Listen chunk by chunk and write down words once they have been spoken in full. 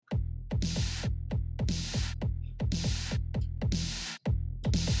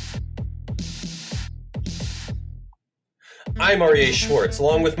I'm Aryeh Schwartz,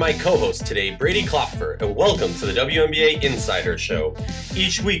 along with my co-host today, Brady Klopfer, and welcome to the WNBA Insider Show.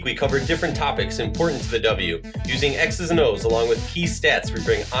 Each week we cover different topics important to the W, using X's and O's along with key stats we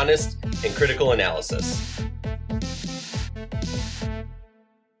bring honest and critical analysis.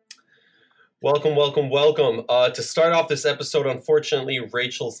 Welcome. To start off this episode, unfortunately,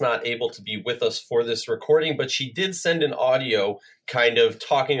 Rachel's not able to be with us for this recording, but she did send an audio kind of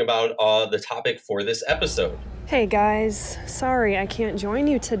talking about the topic for this episode. Hey guys, sorry I can't join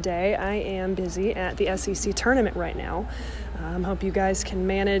you today. I am busy at the SEC tournament right now. Hope you guys can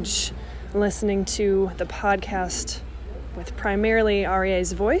manage listening to the podcast with primarily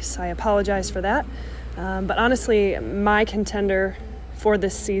Aryeh's voice. I apologize for that. But honestly, my contender for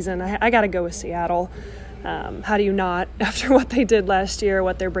this season, I got to go with Seattle. How do you not? After what they did last year,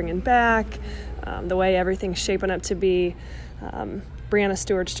 what they're bringing back, the way everything's shaping up to be. Breanna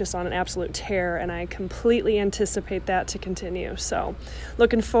Stewart's just on an absolute tear, and I completely anticipate that to continue. So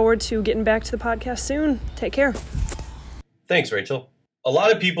looking forward to getting back to the podcast soon. Take care. Thanks, Rachel. A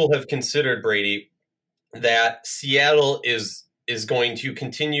lot of people have considered, Brady, that Seattle is going to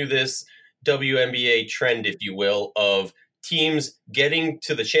continue this WNBA trend, if you will, of teams getting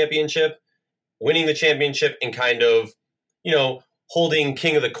to the championship, winning the championship, and kind of, holding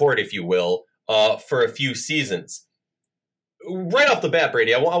king of the court, if you will, for a few seasons. Right off the bat,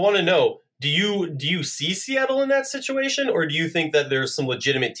 Brady, I want to know, do you see Seattle in that situation, or do you think that there's some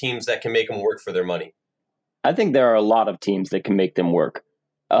legitimate teams that can make them work for their money? I think there are a lot of teams that can make them work.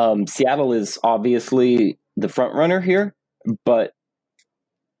 Seattle is obviously the front runner here, but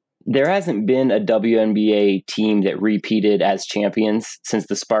there hasn't been a WNBA team that repeated as champions since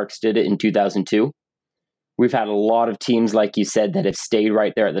the Sparks did it in 2002. We've had a lot of teams, like you said, that have stayed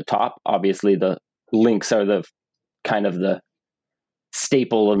right there at the top. Obviously, the Lynx are the kind of the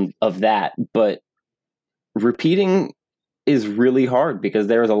staple of that, but repeating is really hard because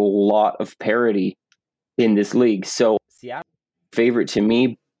there's a lot of parity in this league. So Seattle favorite to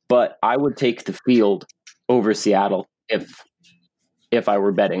me, but I would take the field over Seattle if I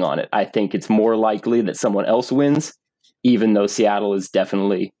were betting on it. I think it's more likely that someone else wins, even though Seattle is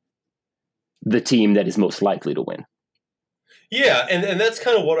definitely the team that is most likely to win. Yeah, and that's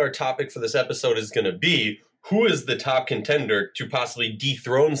kind of what our topic for this episode is going to be. Who is the top contender to possibly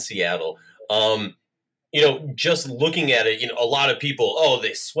dethrone Seattle? Just looking at it, a lot of people,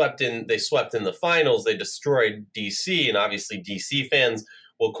 they swept in the finals, they destroyed DC, and obviously DC fans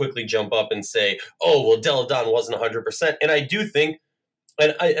will quickly jump up and say, Delle Donne wasn't 100%. And I do think,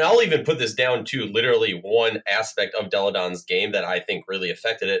 and I'll even put this down to literally one aspect of Delle Donne's game that I think really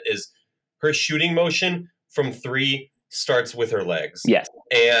affected it is her shooting motion from three starts with her legs. Yes.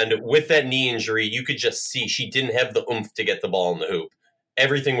 And with that knee injury, you could just see she didn't have the oomph to get the ball in the hoop.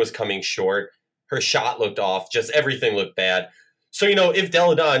 Everything was coming short. Her shot looked off. Just everything looked bad. So, if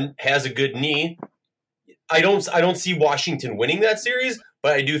Delle Donne has a good knee, I don't see Washington winning that series,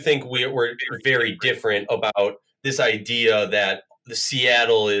 but I do think we're very different about this idea that the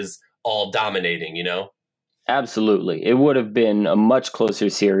Seattle is all dominating, Absolutely. It would have been a much closer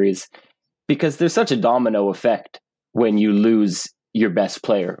series because there's such a domino effect when you lose your best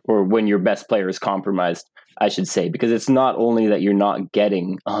player, or when your best player is compromised, I should say, because it's not only that you're not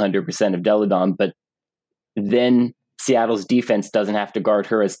getting 100% of Delle Donne, but then Seattle's defense doesn't have to guard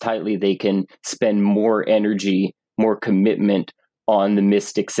her as tightly. They can spend more energy, more commitment on the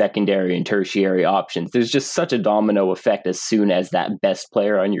Mystic secondary and tertiary options. There's just such a domino effect as soon as that best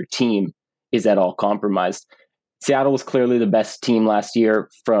player on your team is at all compromised. Seattle was clearly the best team last year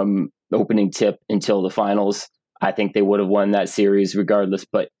from opening tip until the finals. I think they would have won that series regardless,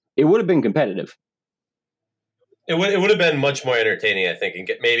 but it would have been competitive. It would have been much more entertaining, I think, and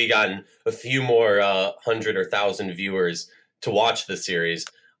maybe gotten a few more 100 or 1,000 viewers to watch the series.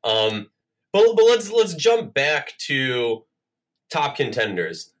 But let's jump back to top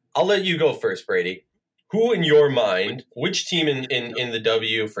contenders. I'll let you go first, Brady. Who, in your mind, which team in the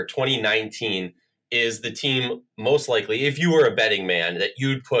W for 2019 is the team most likely, if you were a betting man, that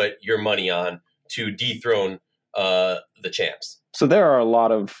you'd put your money on to dethrone the champs? So there are a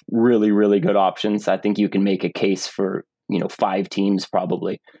lot of really, really good options. I think you can make a case for, 5 teams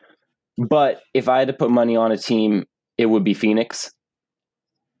probably. But if I had to put money on a team, it would be Phoenix.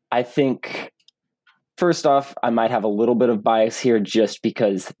 I think, first off, I might have a little bit of bias here just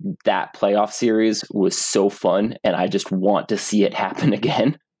because that playoff series was so fun and I just want to see it happen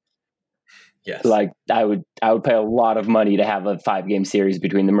again. Yes. Like I would pay a lot of money to have a 5-game series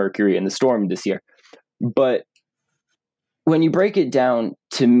between the Mercury and the Storm this year. But when you break it down,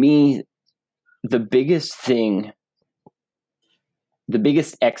 to me, the biggest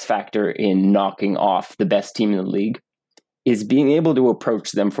X factor in knocking off the best team in the league is being able to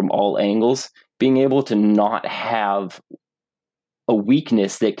approach them from all angles, being able to not have a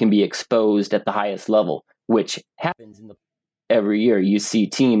weakness that can be exposed at the highest level, which happens every year. You see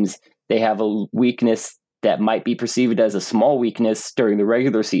teams, they have a weakness that might be perceived as a small weakness during the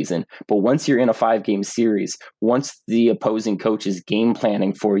regular season. But once you're in a 5-game series, once the opposing coach is game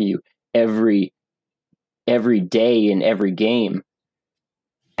planning for you every day in every game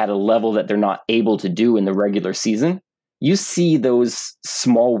at a level that they're not able to do in the regular season, you see those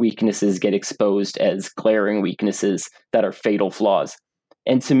small weaknesses get exposed as glaring weaknesses that are fatal flaws.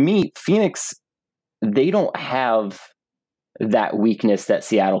 And to me, Phoenix, they don't have that weakness that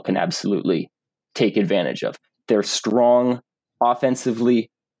Seattle can absolutely take advantage of. They're strong offensively,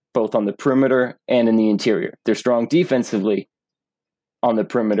 both on the perimeter and in the interior. They're strong defensively on the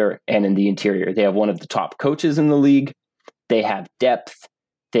perimeter and in the interior. They have one of the top coaches in the league. They have depth.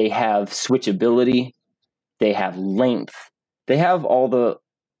 They have switchability. They have length. They have all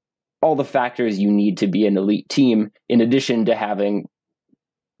the factors you need to be an elite team, in addition to having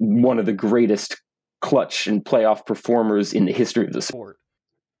one of the greatest clutch and playoff performers in the history of the sport,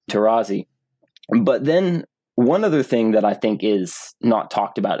 Taurasi. But then one other thing that I think is not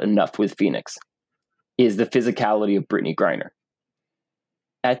talked about enough with Phoenix is the physicality of Brittney Griner.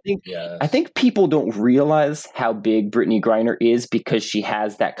 I think people don't realize how big Brittney Griner is because she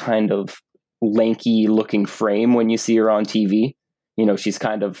has that kind of lanky looking frame when you see her on TV. You know, she's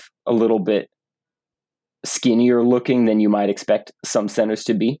kind of a little bit skinnier looking than you might expect some centers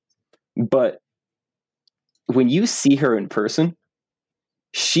to be. But when you see her in person,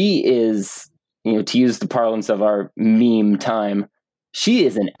 she is, you know, to use the parlance of our meme time, she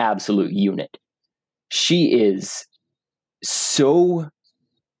is an absolute unit. She is so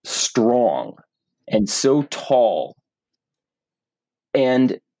strong and so tall.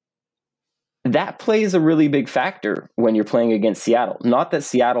 And that plays a really big factor when you're playing against Seattle. Not that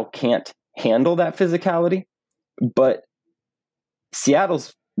Seattle can't handle that physicality, but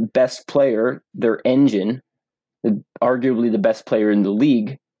Seattle's best player, their engine, arguably the best player in the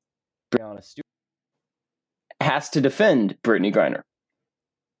league, Breanna Stewart, has to defend Brittney Griner.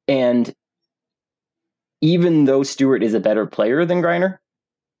 And even though Stewart is a better player than Griner,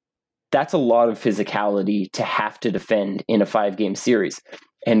 that's a lot of physicality to have to defend in a 5-game series.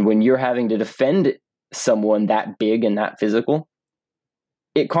 And when you're having to defend someone that big and that physical,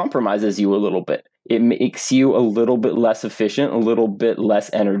 it compromises you a little bit. It makes you a little bit less efficient, a little bit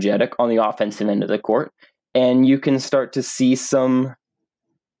less energetic on the offensive end of the court. And you can start to see some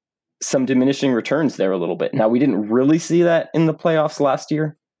diminishing returns there a little bit. Now, we didn't really see that in the playoffs last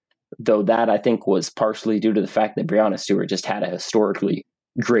year, though that I think was partially due to the fact that Breanna Stewart just had a historically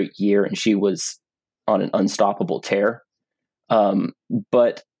great year and she was on an unstoppable tear.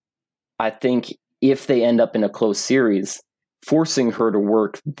 But I think if they end up in a close series, forcing her to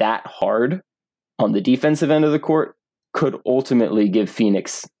work that hard on the defensive end of the court could ultimately give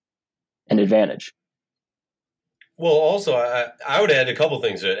Phoenix an advantage. Well, also, I would add a couple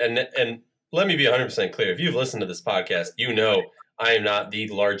things to it. And let me be 100% clear. If you've listened to this podcast, you know I am not the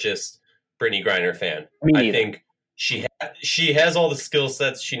largest Brittney Griner fan. I think she has all the skill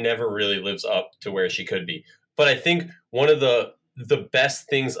sets. She never really lives up to where she could be. But I think one of the best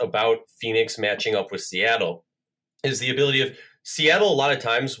things about Phoenix matching up with Seattle is the ability of Seattle a lot of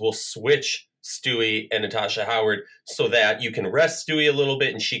times will switch Stewie and Natasha Howard so that you can rest Stewie a little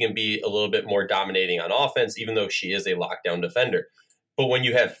bit and she can be a little bit more dominating on offense, even though she is a lockdown defender. But when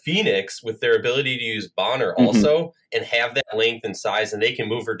you have Phoenix with their ability to use Bonner also and have that length and size, and they can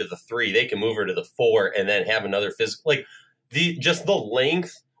move her to the 3, they can move her to the 4, and then have another physical, like the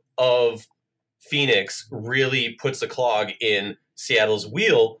length of Phoenix really puts a clog in Seattle's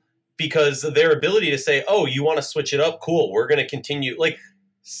wheel, because their ability to say, oh, you want to switch it up? Cool. We're going to continue. Like,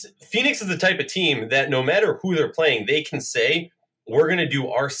 Phoenix is the type of team that no matter who they're playing, they can say, we're going to do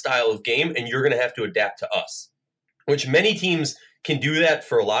our style of game and you're going to have to adapt to us, which many teams can do that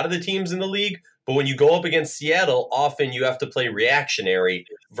for a lot of the teams in the league. But when you go up against Seattle, often you have to play reactionary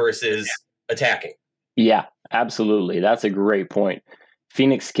versus attacking. Yeah, absolutely. That's a great point.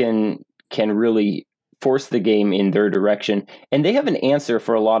 Phoenix can really force the game in their direction. And they have an answer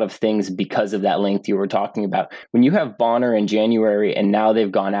for a lot of things because of that length you were talking about. When you have Bonner in January and now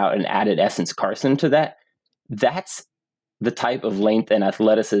they've gone out and added Essence Carson to that, that's the type of length and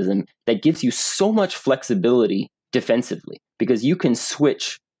athleticism that gives you so much flexibility defensively, because you can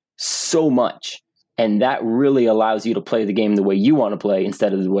switch so much. And that really allows you to play the game the way you want to play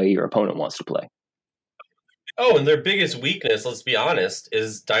instead of the way your opponent wants to play. Oh, and their biggest weakness, let's be honest,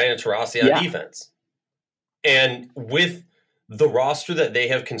 is Diana Taurasi on defense. And with the roster that they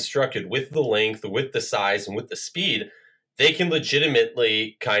have constructed, with the length, with the size, and with the speed, they can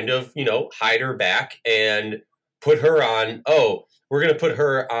legitimately kind of, hide her back and put her on, we're going to put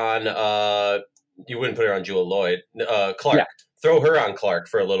her on, you wouldn't put her on Jewel Lloyd, Clark. Yeah. Throw her on Clark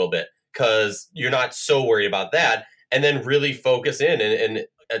for a little bit because you're not so worried about that. And then really focus in. And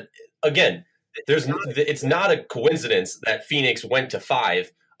again, it's not a coincidence that Phoenix went to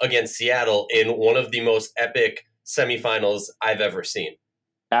 5 against Seattle in one of the most epic semifinals I've ever seen.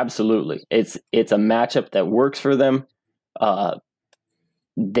 Absolutely. It's a matchup that works for them.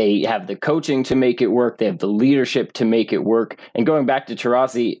 They have the coaching to make it work. They have the leadership to make it work. And going back to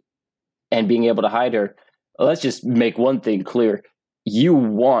Taurasi and being able to hide her, let's just make one thing clear. You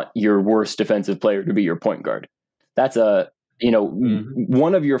want your worst defensive player to be your point guard. That's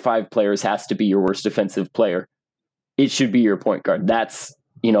one of your 5 players has to be your worst defensive player. It should be your point guard. That's,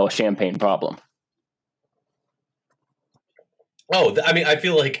 a champagne problem. I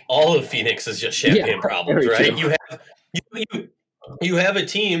feel like all of Phoenix is just champagne problems, right? True. You have a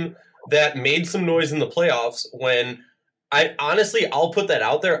team that made some noise in the playoffs when I'll put that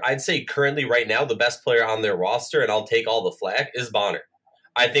out there. I'd say currently right now the best player on their roster, and I'll take all the flack, is Bonner.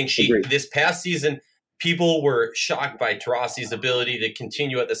 I think this past season, people were shocked by Taurasi's ability to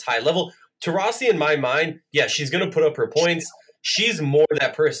continue at this high level. Taurasi, in my mind, she's going to put up her points. She's more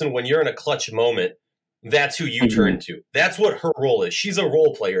that person when you're in a clutch moment. That's who you turn to. That's what her role is. She's a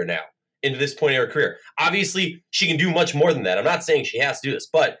role player now into this point in her career. Obviously, she can do much more than that. I'm not saying she has to do this,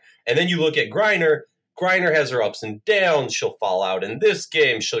 and then you look at Griner. Griner has her ups and downs. She'll fall out in this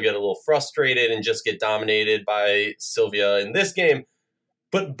game. She'll get a little frustrated and just get dominated by Sylvia in this game.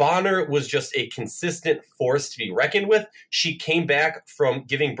 But Bonner was just a consistent force to be reckoned with. She came back from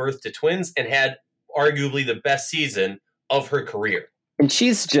giving birth to twins and had arguably the best season of her career. And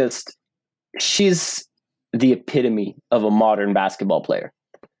she's the epitome of a modern basketball player.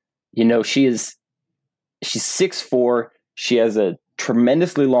 She's 6'4". She has a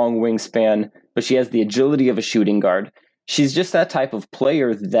tremendously long wingspan, but she has the agility of a shooting guard. She's just that type of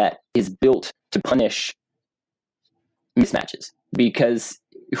player that is built to punish mismatches, because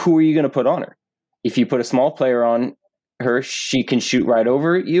who are you going to put on her? If you put a small player on her, she can shoot right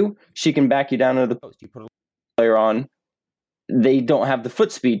over you. She can back you down into the post. You put a player on, they don't have the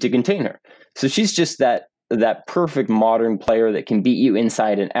foot speed to contain her. So she's just that perfect modern player that can beat you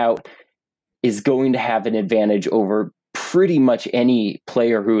inside and out, is going to have an advantage over pretty much any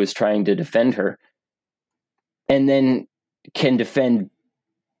player who is trying to defend her, and then can defend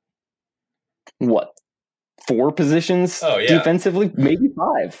 4 positions defensively, maybe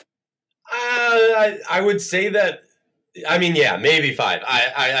 5. I would say that. Maybe 5.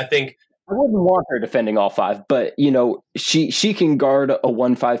 I think I wouldn't want her defending all 5, but she can guard a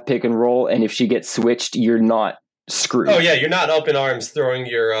 1-5 pick and roll, and if she gets switched, you're not screwed. Oh yeah, you're not up in arms throwing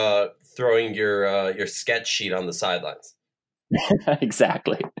your sketch sheet on the sidelines.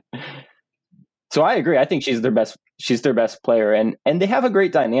 Exactly. So I agree. I think she's their best player, and they have a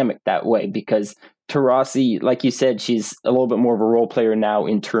great dynamic that way, because Taurasi, like you said, she's a little bit more of a role player now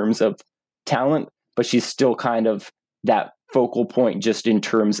in terms of talent, but she's still kind of that focal point just in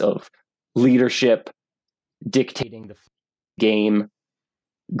terms of leadership, dictating the game.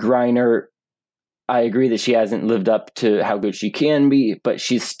 Griner, I agree that she hasn't lived up to how good she can be, but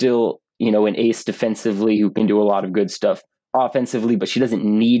she's still, an ace defensively who can do a lot of good stuff offensively, but she doesn't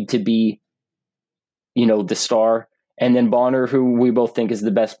need to be, the star. And then Bonner, who we both think is the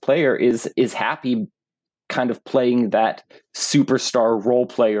best player, is happy kind of playing that superstar role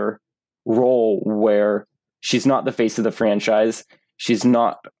player role where she's not the face of the franchise. She's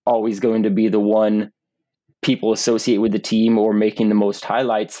not always going to be the one people associate with the team or making the most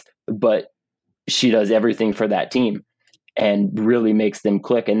highlights, but she does everything for that team and really makes them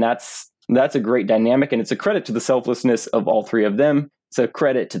click. And that's a great dynamic, and it's a credit to the selflessness of all 3 of them. It's a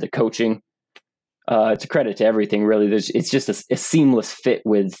credit to the coaching. It's a credit to everything, really. It's just a seamless fit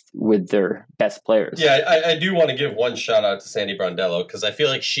with their best players. Yeah, I do want to give one shout out to Sandy Brondello, because I feel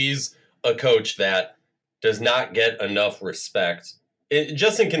like she's a coach that does not get enough respect.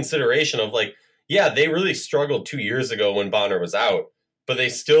 Just in consideration of they really struggled 2 years ago when Bonner was out, but they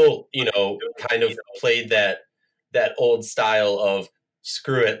still, kind of played that old style of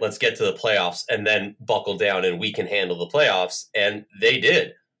screw it, let's get to the playoffs and then buckle down and we can handle the playoffs. And they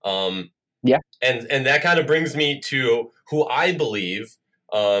did. Yeah. And that kind of brings me to who I believe,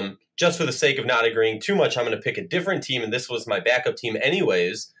 just for the sake of not agreeing too much, I'm going to pick a different team. And this was my backup team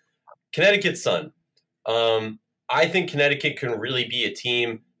anyways, Connecticut Sun. I think Connecticut can really be a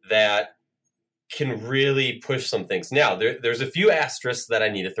team that can really push some things. Now, there's a few asterisks that I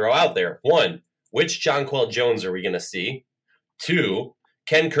need to throw out there. 1, which Jonquel Jones are we going to see? 2,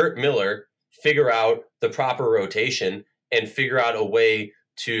 can Kurt Miller figure out the proper rotation and figure out a way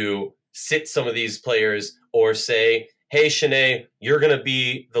to sit some of these players or say, hey, Shanae, you're going to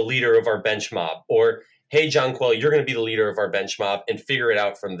be the leader of our bench mob, or hey, Jonquel, you're going to be the leader of our bench mob, and figure it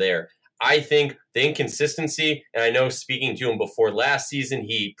out from there. I think the inconsistency, and I know speaking to him before last season,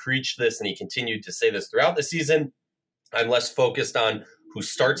 he preached this and he continued to say this throughout the season. I'm less focused on who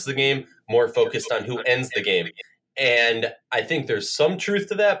starts the game, more focused on who ends the game. And I think there's some truth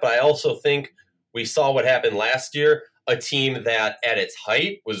to that, but I also think we saw what happened last year, a team that at its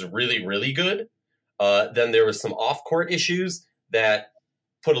height was really, really good. Then there was some off-court issues that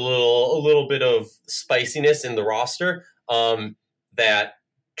put a little bit of spiciness in the roster that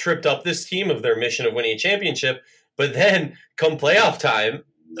tripped up this team of their mission of winning a championship. But then come playoff time,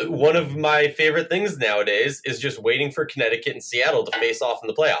 one of my favorite things nowadays is just waiting for Connecticut and Seattle to face off in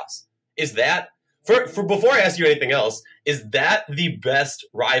the playoffs. Is that, for before I ask you anything else, is that the best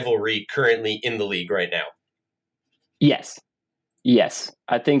rivalry currently in the league right now? Yes.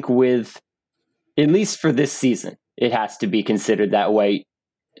 I think at least for this season, it has to be considered that way.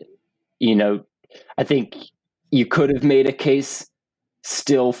 I think you could have made a case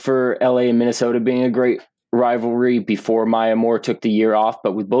still for LA and Minnesota being a great rivalry before Maya Moore took the year off,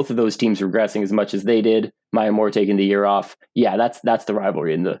 but with both of those teams regressing as much as they did, Maya Moore taking the year off, that's the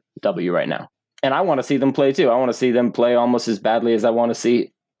rivalry in the W right now. And I want to see them play too. I want to see them play almost as badly as I want to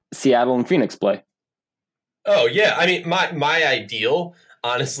see Seattle and Phoenix play. Oh yeah, I mean, my ideal,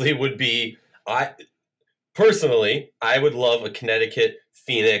 honestly, would be I would love a Connecticut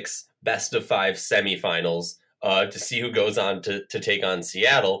Phoenix best of 5 semifinals to see who goes on to take on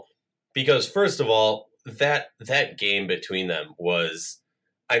Seattle, because first of all, that game between them was,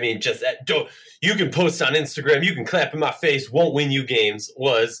 I mean, just that. You can post on Instagram, you can clap in my face, won't win you games,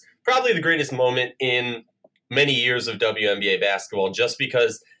 was probably the greatest moment in many years of WNBA basketball, just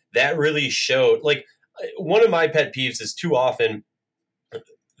because that really showed, like, one of my pet peeves is too often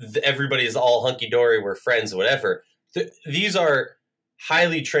everybody's all hunky-dory, we're friends, whatever. These are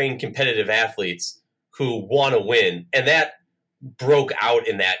highly trained competitive athletes who want to win, and that broke out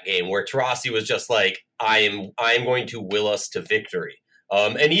in that game where Taurasi was just like, I am going to will us to victory.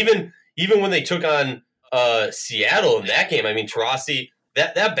 And even when they took on Seattle in that game, I mean, Taurasi,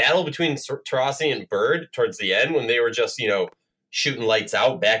 that battle between Taurasi and Bird towards the end, when they were just, shooting lights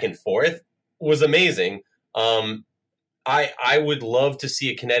out back and forth, was amazing. I would love to see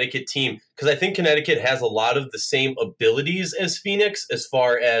a Connecticut team, because I think Connecticut has a lot of the same abilities as Phoenix, as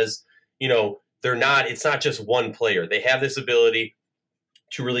far as, it's not just one player. They have this ability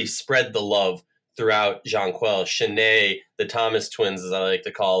to really spread the love throughout Jonquel, Shanae, the Thomas twins, as I like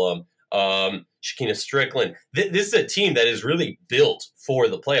to call them, Shakina Strickland. This is a team that is really built for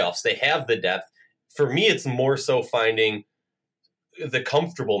the playoffs. They have the depth. For me, it's more so finding the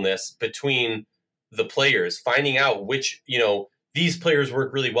comfortableness between the players, finding out which, these players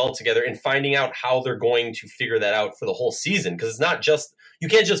work really well together, and finding out how they're going to figure that out for the whole season. Because it's not just, you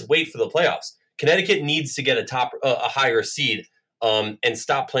can't just wait for the playoffs. Connecticut needs to get a higher seed and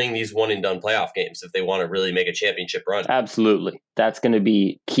stop playing these one and done playoff games if they want to really make a championship run. Absolutely. That's going to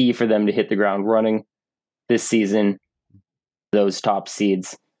be key for them to hit the ground running this season, those top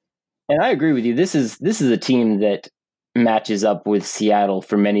seeds. And I agree with you. This is a team that matches up with Seattle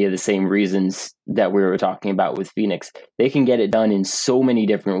for many of the same reasons that we were talking about with Phoenix. They can get it done in so many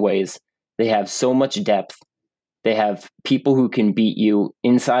different ways. They have so much depth. They have people who can beat you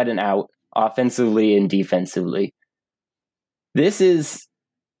inside and out, offensively and defensively. This is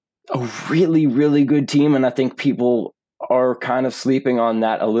a really, really good team, and I think people are kind of sleeping on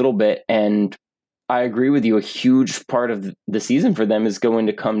that a little bit. And I agree with you. A huge part of the season for them is going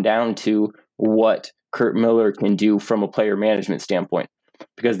to come down to what Curt Miller can do from a player management standpoint,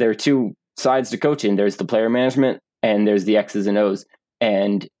 because there are two sides to coaching. There's the player management and there's the X's and O's.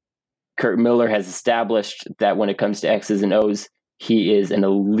 And Curt Miller has established that when it comes to X's and O's, he is an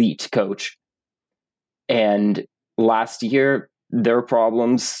elite coach. And last year, their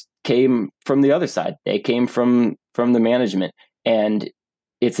problems came from the other side. They came from the management. And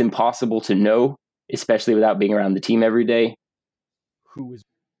it's impossible to know, especially without being around the team every day, who is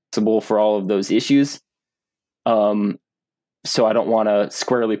responsible for all of those issues. So I don't want to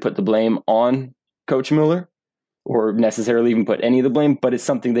squarely put the blame on Coach Miller or necessarily even put any of the blame, but it's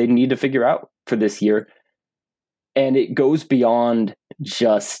something they need to figure out for this year. And it goes beyond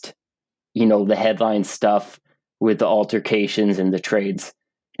just, the headline stuff with the altercations and the trades,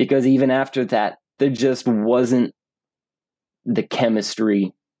 because even after that, there just wasn't the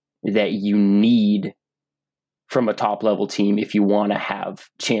chemistry that you need from a top level team if you want to have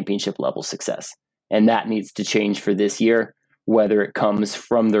championship level success. And that needs to change for this year, whether it comes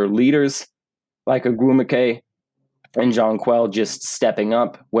from their leaders like Ogwumike, and Jonquel just stepping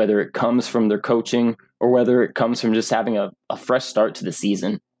up, whether it comes from their coaching or whether it comes from just having a fresh start to the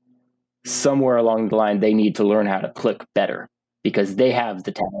season. Somewhere along the line, they need to learn how to click better because they have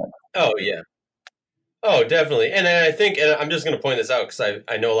the talent. Oh, yeah. Oh, definitely. And I think, and I'm just going to point this out because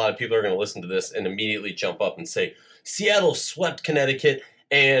I know a lot of people are going to listen to this and immediately jump up and say, Seattle swept Connecticut,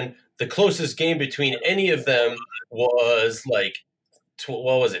 and the closest game between any of them was like,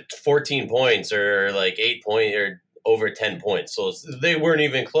 what was it, 14 points or like 8 points or over 10 points. So they weren't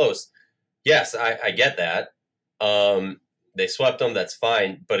even close. Yes, I get that. They swept them. That's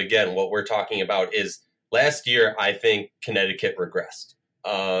fine. But again, what we're talking about is last year, I think Connecticut regressed.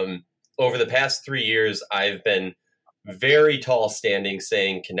 Over the past 3 years, I've been very tall standing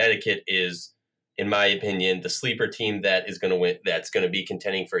saying Connecticut is, in my opinion, the sleeper team that is going to win, that's going to be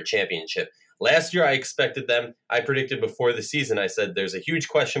contending for a championship. Last year, I expected them. I predicted before the season, I said there's a huge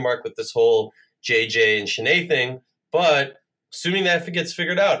question mark with this whole JJ and Shanae thing, but assuming that if it gets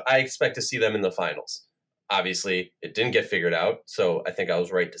figured out, I expect to see them in the finals. Obviously, it didn't get figured out, so I think I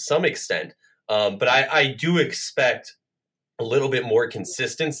was right to some extent. But I do expect a little bit more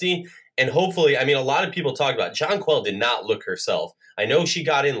consistency. And hopefully, I mean, a lot of people talk about Jonquel did not look herself. I know she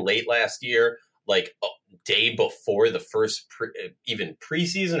got in late last year, like a day before the first even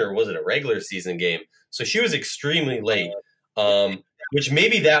preseason, or was it a regular season game? So she was extremely late, which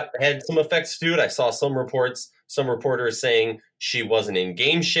maybe that had some effects to it. I saw some reporters saying she wasn't in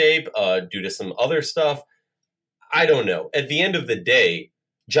game shape due to some other stuff. I don't know. At the end of the day,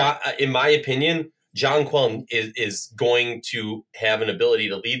 in my opinion, Jonquel is going to have an ability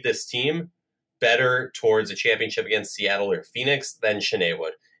to lead this team better towards a championship against Seattle or Phoenix than Shanae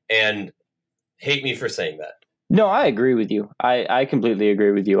would. And hate me for saying that. No, I agree with you. I completely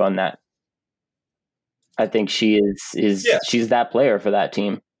agree with you on that. I think she is she's that player for that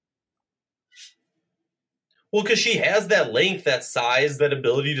team. Well, because she has that length, that size, that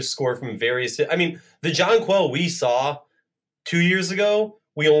ability to score from various. I mean, the Jonquel we saw 2 years ago,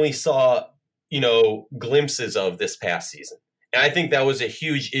 we only saw, glimpses of this past season. And I think that was a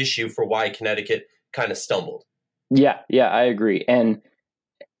huge issue for why Connecticut kind of stumbled. Yeah, I agree. And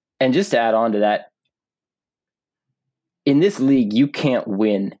just to add on to that, in this league, you can't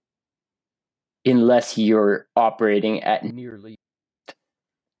win unless you're operating at nearly.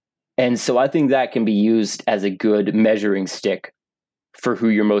 And so I think that can be used as a good measuring stick for who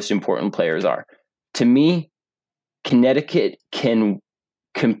your most important players are. To me, Connecticut can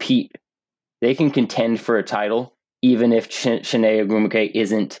compete. They can contend for a title, even if Shanae Ogwumike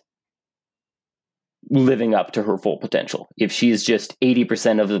isn't living up to her full potential. If she's just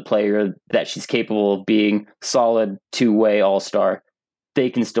 80% of the player that she's capable of being, solid two-way all-star, they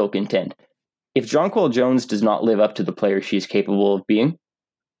can still contend. If Jonquel Jones does not live up to the player she's capable of being,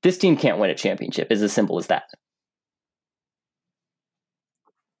 this team can't win a championship. It's as simple as that.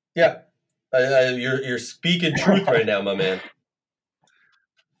 Yeah. You're speaking truth right now, my man.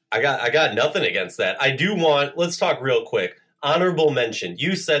 I got nothing against that. I do want, let's talk real quick. Honorable mention.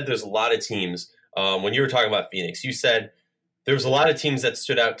 You said there's a lot of teams, when you were talking about Phoenix, you said there was a lot of teams that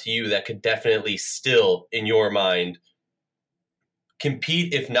stood out to you that could definitely still, in your mind,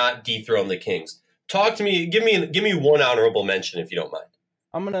 compete, if not dethrone the Kings. Talk to me. Give me one honorable mention, if you don't mind.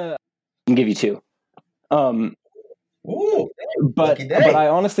 I'm gonna give you two. Ooh, but I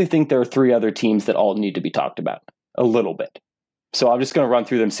honestly think there are three other teams that all need to be talked about a little bit. So I'm just going to run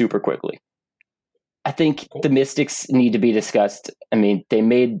through them super quickly. I think the Mystics need to be discussed. I mean, they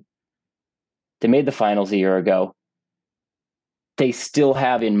made the finals a year ago. They still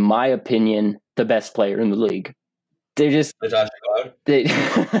have, in my opinion, the best player in the league. They're just Natasha Cloud.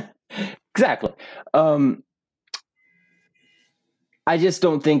 Exactly. I just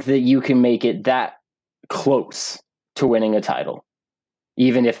don't think that you can make it that close to winning a title,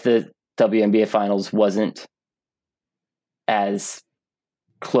 even if the WNBA Finals wasn't as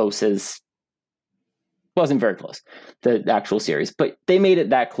close as, wasn't very close, the actual series. But they made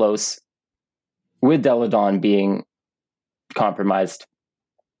it that close with Delle Donne being compromised.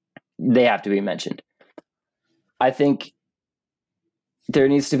 They have to be mentioned. I think there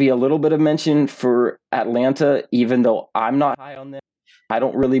needs to be a little bit of mention for Atlanta, even though I'm not high on them. I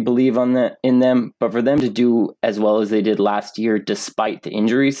don't really believe in them, but for them to do as well as they did last year, despite the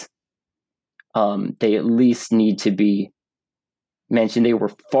injuries, they at least need to be mentioned. They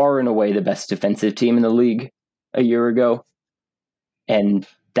were far and away the best defensive team in the league a year ago, and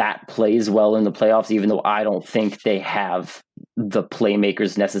that plays well in the playoffs, even though I don't think they have the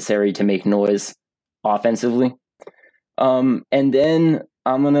playmakers necessary to make noise offensively. And then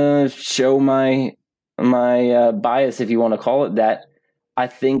I'm going to show my bias, if you want to call it that. I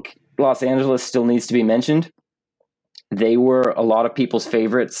think Los Angeles still needs to be mentioned. They were a lot of people's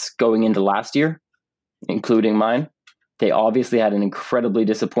favorites going into last year, including mine. They obviously had an incredibly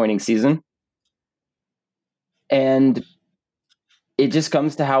disappointing season. And it just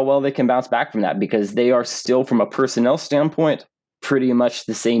comes to how well they can bounce back from that, because they are still, from a personnel standpoint, pretty much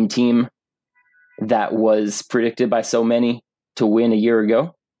the same team that was predicted by so many to win a year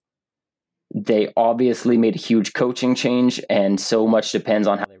ago. They obviously made a huge coaching change, and so much depends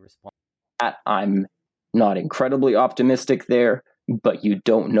on how they respond to that. I'm not incredibly optimistic there, but you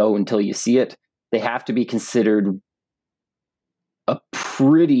don't know until you see it. They have to be considered a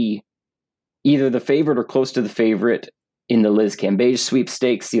pretty, either the favorite or close to the favorite in the Liz Cambage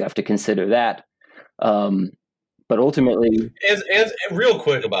sweepstakes. You have to consider that. But ultimately, as real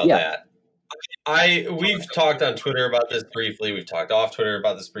quick about that, we've talked on Twitter about this briefly. We've talked off Twitter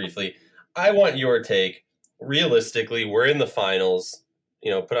about this briefly. I want your take. Realistically, we're in the finals.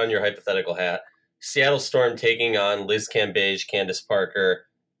 Put on your hypothetical hat. Seattle Storm taking on Liz Cambage, Candace Parker.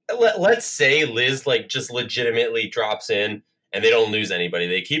 Let's say Liz just legitimately drops in and they don't lose anybody.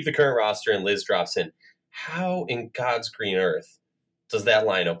 They keep the current roster and Liz drops in. How in God's green earth does that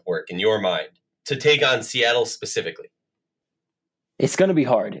lineup work in your mind to take on Seattle specifically? It's going to be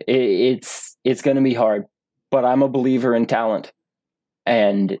hard. It's going to be hard, but I'm a believer in talent,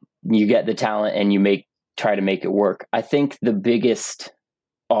 and you get the talent and you try to make it work. I think the biggest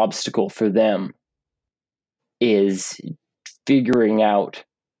obstacle for them is figuring out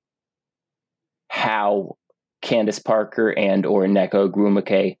how Candace Parker and or Nneka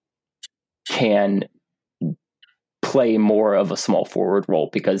Ogwumike can play more of a small forward role,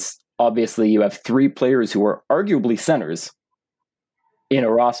 because obviously you have three players who are arguably centers in a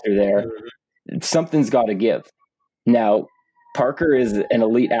roster there. Something's got to give. Now, Parker is an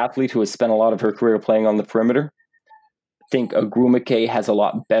elite athlete who has spent a lot of her career playing on the perimeter. I think Ogwumike has a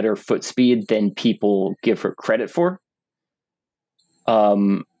lot better foot speed than people give her credit for.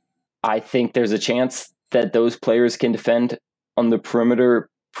 I think there's a chance that those players can defend on the perimeter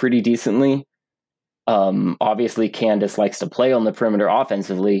pretty decently. Obviously, Candace likes to play on the perimeter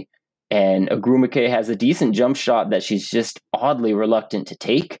offensively, and Ogwumike has a decent jump shot that she's just oddly reluctant to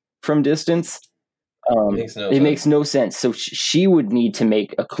take from distance. Makes no sense. So she would need to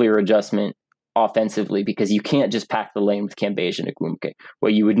make a clear adjustment offensively, because you can't just pack the lane with Cambage and Ogwumike.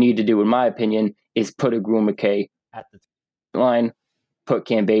 What you would need to do, in my opinion, is put Ogwumike at the line, put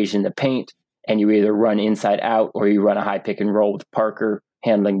Cambage in the paint, and you either run inside out or you run a high pick and roll with Parker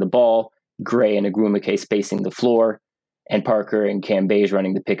handling the ball, Gray and Ogwumike spacing the floor, and Parker and Cambage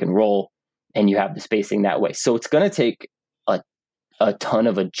running the pick and roll, and you have the spacing that way. So it's going to take a ton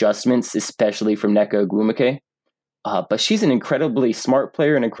of adjustments, especially from Nneka Ogwumike. But she's an incredibly smart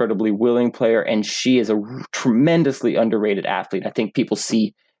player, an incredibly willing player, and she is a tremendously underrated athlete. I think people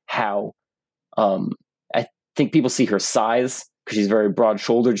see how, I think people see her size, because she's very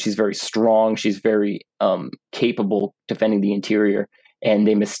broad-shouldered, she's very strong, she's very capable defending the interior, and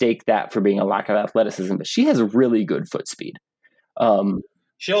they mistake that for being a lack of athleticism. But she has a really good foot speed.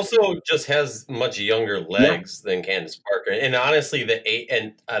 She also just has much younger legs than Candace Parker. And honestly,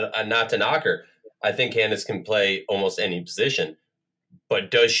 not to knock her, I think Candace can play almost any position.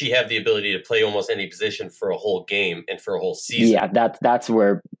 But does she have the ability to play almost any position for a whole game and for a whole season? Yeah, that's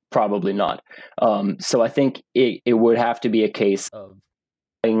where probably not. So I think it would have to be a case of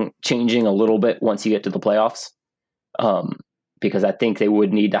changing a little bit once you get to the playoffs, because I think they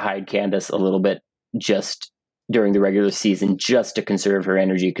would need to hide Candace a little bit just during the regular season, just to conserve her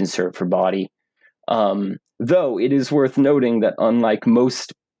energy, conserve her body. Though it is worth noting that unlike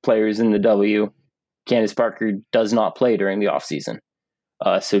most players in the W, Candace Parker does not play during the offseason.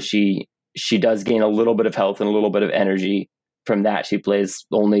 So she does gain a little bit of health and a little bit of energy from that. She plays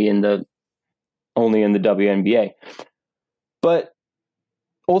only in the WNBA. But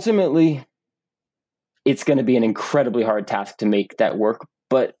ultimately, it's going to be an incredibly hard task to make that work.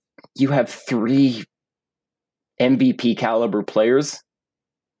 But you have three MVP caliber players,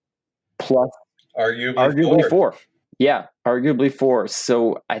 plus arguably four. Yeah, arguably four.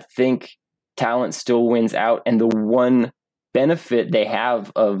 So I think talent still wins out. And the one benefit they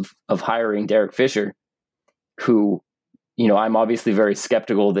have of hiring Derek Fisher, who, I'm obviously very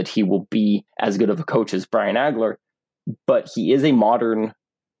skeptical that he will be as good of a coach as Brian Agler, but he is a modern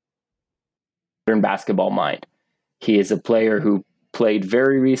basketball mind. He is a player who played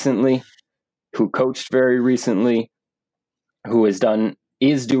very recently, who coached very recently, who is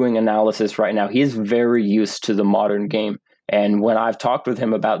doing analysis right now. He is very used to the modern game. And when I've talked with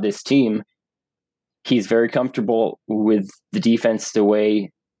him about this team, he's very comfortable with the defense the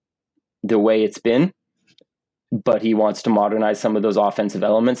way it's been. but he wants to modernize some of those offensive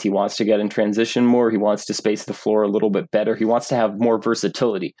elements. He wants to get in transition more. He wants to space the floor a little bit better. He wants to have more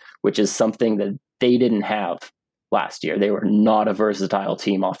versatility, which is something that they didn't have last year. They were not a versatile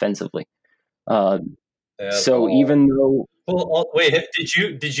team offensively. Even though, wait,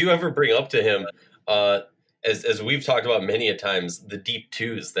 did you ever bring up to him, as we've talked about many a times, the deep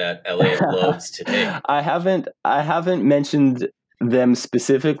twos that LA loves to take? I haven't mentioned them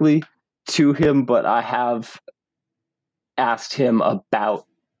specifically to him, but I have asked him about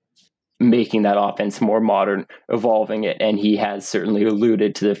making that offense more modern, evolving it, and he has certainly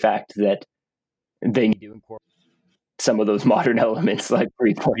alluded to the fact that they need to incorporate some of those modern elements, like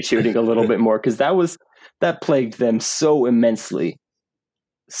 3-point shooting a little bit more, because that plagued them so immensely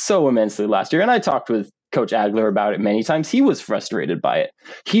last year. And I talked with Coach Agler about it many times. He was frustrated by it.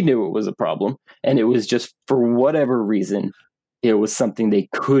 He knew it was a problem, and it was just, for whatever reason, it was something they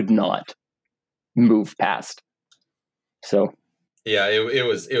could not move past. So, yeah, it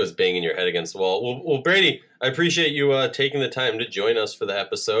was banging your head against the wall. Well, Brady, I appreciate you taking the time to join us for the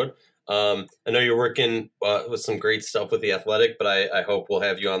episode. I know you're working with some great stuff with The Athletic, but I hope we'll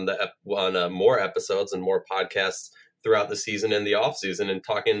have you on more episodes and more podcasts throughout the season and the off season, and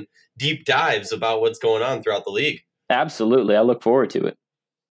talking deep dives about what's going on throughout the league. Absolutely. I look forward to it.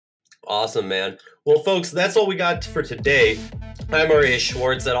 Awesome, man. Well, folks, that's all we got for today. I'm Maria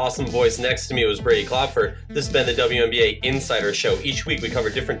Schwartz. That awesome voice next to me was Brady Klopfer. This has been the WNBA Insider Show. Each week we cover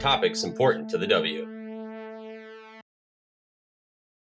different topics important to the W.